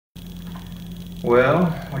Well,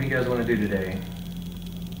 what do you guys want to do today?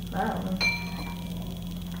 I don't know.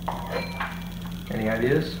 Any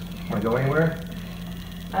ideas? Want to go anywhere?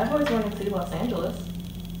 I've always wanted to see Los Angeles.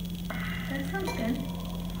 That sounds good.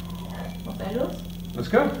 Los Angeles? Let's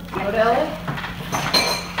go. Go to LA?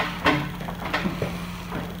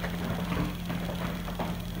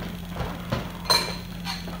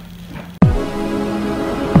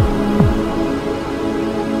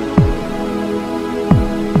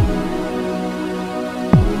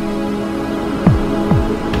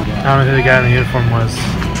 I don't know who the guy in the uniform was,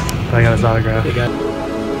 but I got his autograph.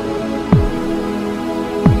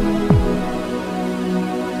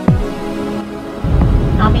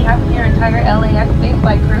 On behalf of your entire LAX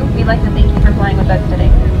Spaceflight crew, we'd like to thank you for flying with us today.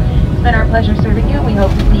 It's been our pleasure serving you, and we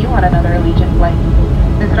hope to see you on another Allegiant flight.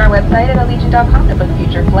 Visit our website at allegiant.com to book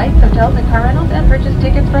future flights, hotels, and car rentals, and purchase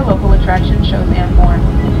tickets for local attractions, shows, and more.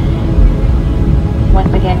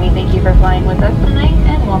 Once again, we thank you for flying with us tonight,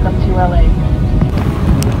 and welcome to LA.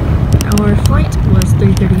 Our flight was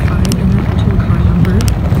 3:35 and that took car number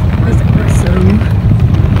was so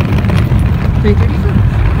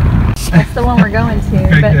 3:35. That's the one we're going to,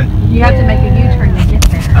 but good. you have to make a U-turn to get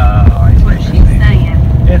there. That's what she's saying.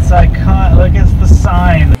 It's iconic. Look, it's the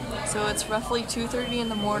sign. So it's roughly 2:30 in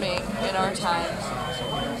the morning in our time.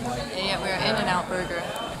 And yet we're In-N-Out Burger.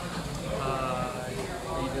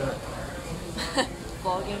 How you doing?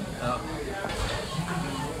 Vlogging.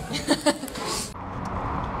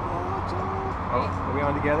 Oh, are we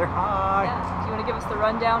on together? Hi. Yeah. Do you want to give us the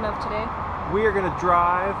rundown of today? We are going to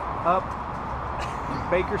drive up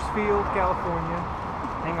Bakersfield, California,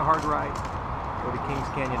 hang a hard right, go to Kings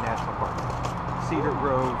Canyon National Park. Cedar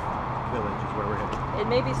Grove Village is where we're headed. It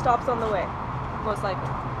maybe stops on the way, most likely.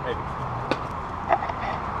 Maybe.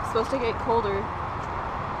 It's supposed to get colder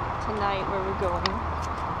tonight where we're going.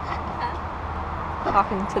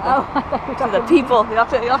 Talking to the people. You have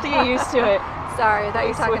to get used to it. Sorry, I thought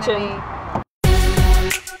you were talking to me.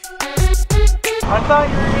 I thought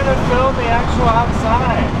you were gonna film the actual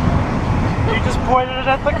outside. You just pointed it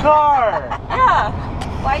at the car. Yeah.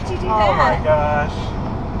 Why'd you do Oh my that? gosh.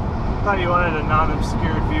 I thought you wanted a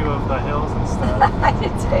non-obscured view of the hills and stuff. I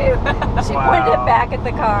did too. She pointed it back at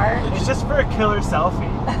the car. It's just for a killer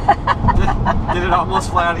selfie. Did it almost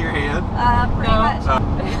fly out of your hand? Pretty much.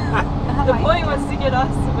 The point was to get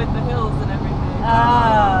us with the hills and everything.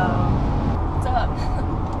 Oh. What's up?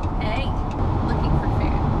 Hey, looking for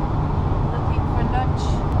food. Looking for lunch.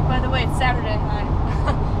 By the way, it's Saturday. Hi.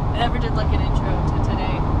 I never did like an intro to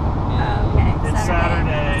today. Okay. It's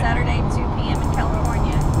Saturday. Saturday, 2 p.m. in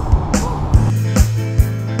California.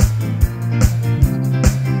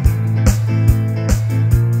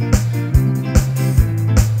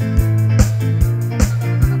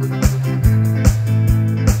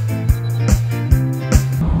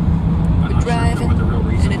 We're driving,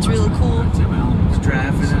 and it's really cool.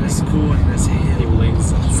 Driving and it's cool in this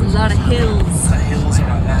hills. It's a lot of hills. The hills are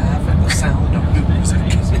alive and the sound of music.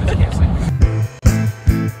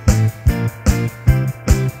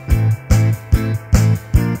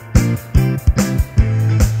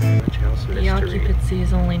 The occupancy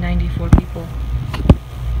is only 94 people.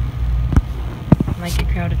 Might get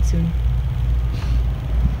crowded soon.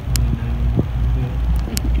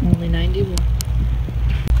 Only 91.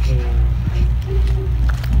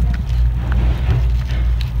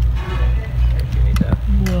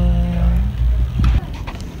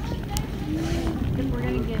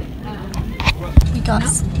 We got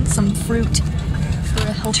some fruit for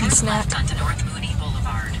a healthy snack.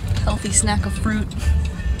 Healthy snack of fruit.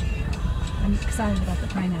 I'm excited about the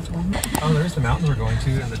pineapple. Oh, there's the mountains we're going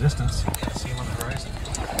to in the distance. You can see them on the horizon.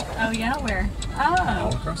 Oh yeah, where? All Oh.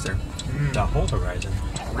 across there. The whole horizon.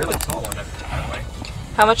 Really tall on that way.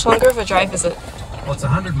 How much longer of a drive is it? Well, it's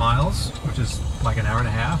 100 miles, which is like an hour and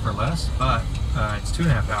a half or less, but it's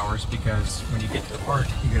 2.5 hours because when you get to the park,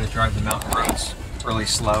 you're going to drive the mountain roads really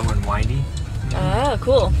slow and windy. Ah,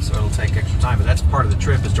 cool. So it'll take extra time, but that's part of the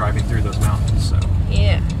trip is driving through those mountains.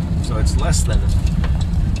 Yeah. So it's less than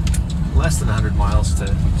 100 miles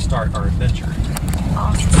to start our adventure.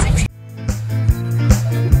 Awesome.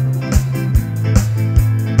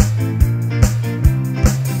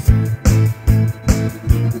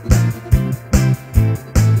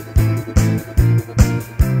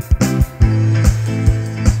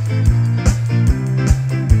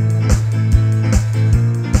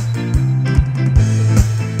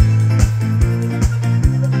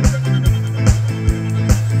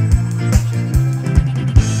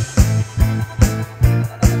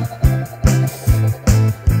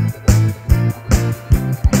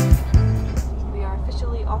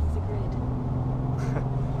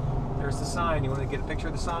 There's the sign. You want to get a picture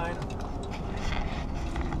of the sign?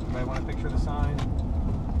 Anybody want a picture of the sign?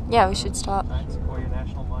 Yeah, we should stop. Sequoia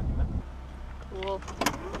National Monument. Cool.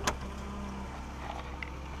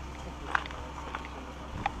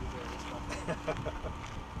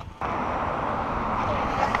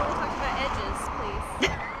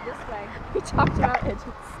 We talked about edges.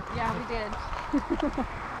 Yeah, we did.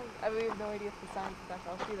 I mean, we have no idea if the sound effect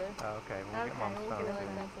off either. Oh, okay. We'll get mom's phone.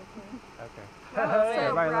 That's Okay. Oh, Hey, so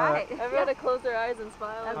everybody bright. look. Everyone to close their eyes and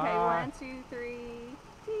smile. Okay, Ah. 1, 2, 3.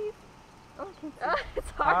 Beep. Oh,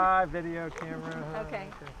 It's hard. Hi, video camera. Okay.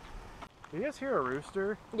 Do you guys hear a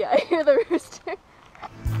rooster? Yeah, I hear the rooster.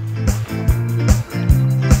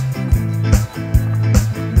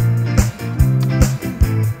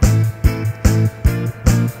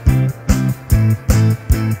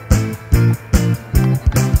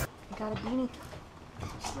 Got a beanie.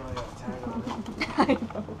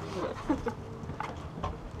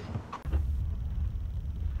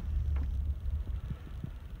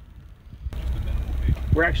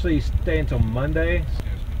 We're actually staying until Monday.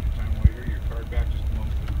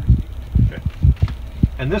 Okay.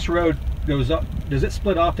 And this road goes up. Does it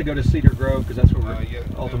split off to go to Cedar Grove? Because that's where we're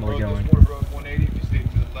ultimately going. There's more road 180. If you stay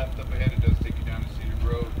to the left up ahead, it does take you down to Cedar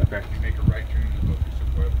Grove. Okay. If you make a right turn, you go through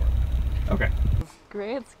Sequoia Park. Okay.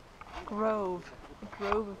 Grant's Grove. A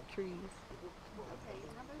grove of trees.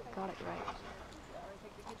 Got it right.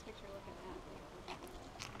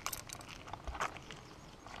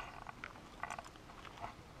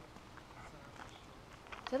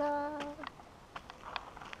 Ta-da!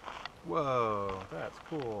 Whoa, that's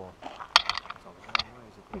cool. Here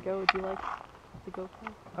you go. Would you like the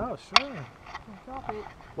GoPro? Oh, sure. Drop it.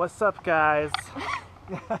 What's up, guys?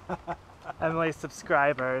 Emily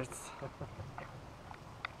subscribers.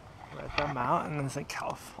 We're at the mountains in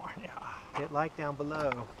California. Hit like down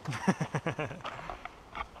below.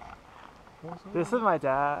 This is my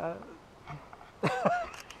dad.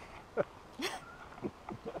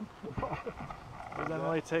 Is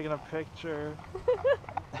Emily taking a picture?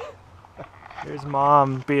 Here's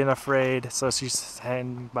Mom being afraid, so she's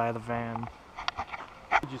hanging by the van.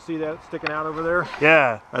 Did you see that sticking out over there?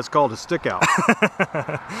 Yeah. That's called a stick out.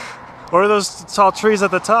 What are those tall trees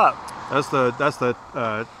at the top? That's the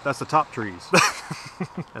top trees.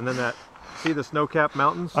 And then that, see the snow-capped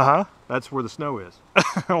mountains? Uh-huh. That's where the snow is.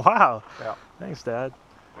 Wow. Yeah. Thanks, Dad.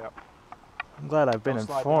 Yep. I'm glad I've been Don't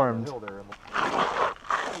slide down the informed. hill there.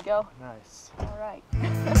 There you go. Nice. All right.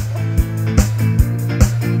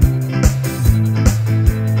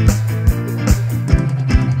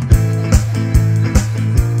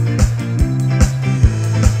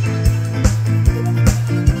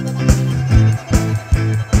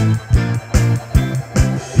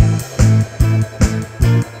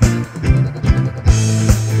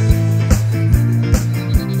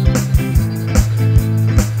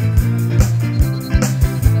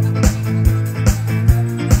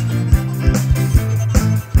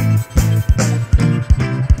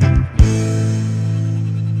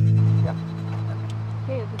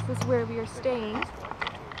 Okay, this is where we are staying.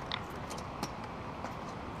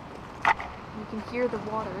 You can hear the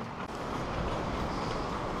water.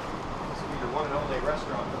 This will be your one and only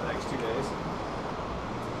restaurant for the next 2 days.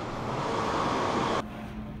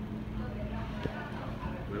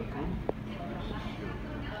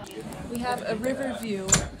 We have a river view,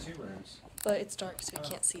 but it's dark so we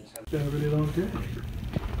can't see. It's been a really long day.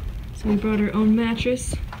 So we brought our own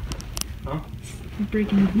mattress. Huh? We're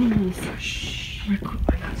breaking the rules. Shh. We're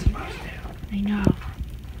not supposed to. I know.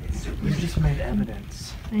 You just made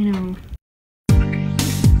evidence. I know.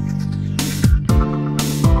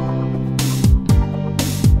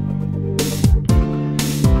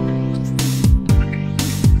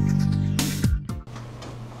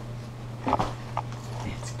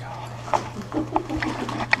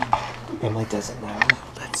 Emily doesn't know.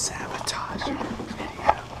 Let's sabotage her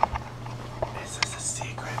video. This is a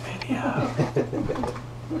secret video.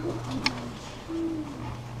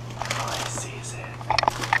 Emily sees it.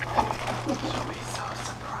 She'll be so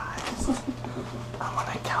surprised. I'm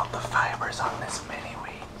gonna count the fibers on this mini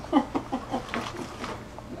wheat.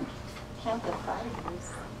 Count the fibers.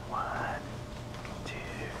 1, 2,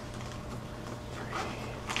 3,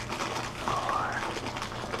 4,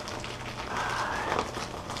 5,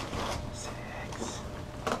 6.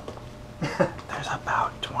 There's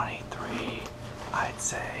about 23, I'd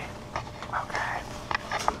say.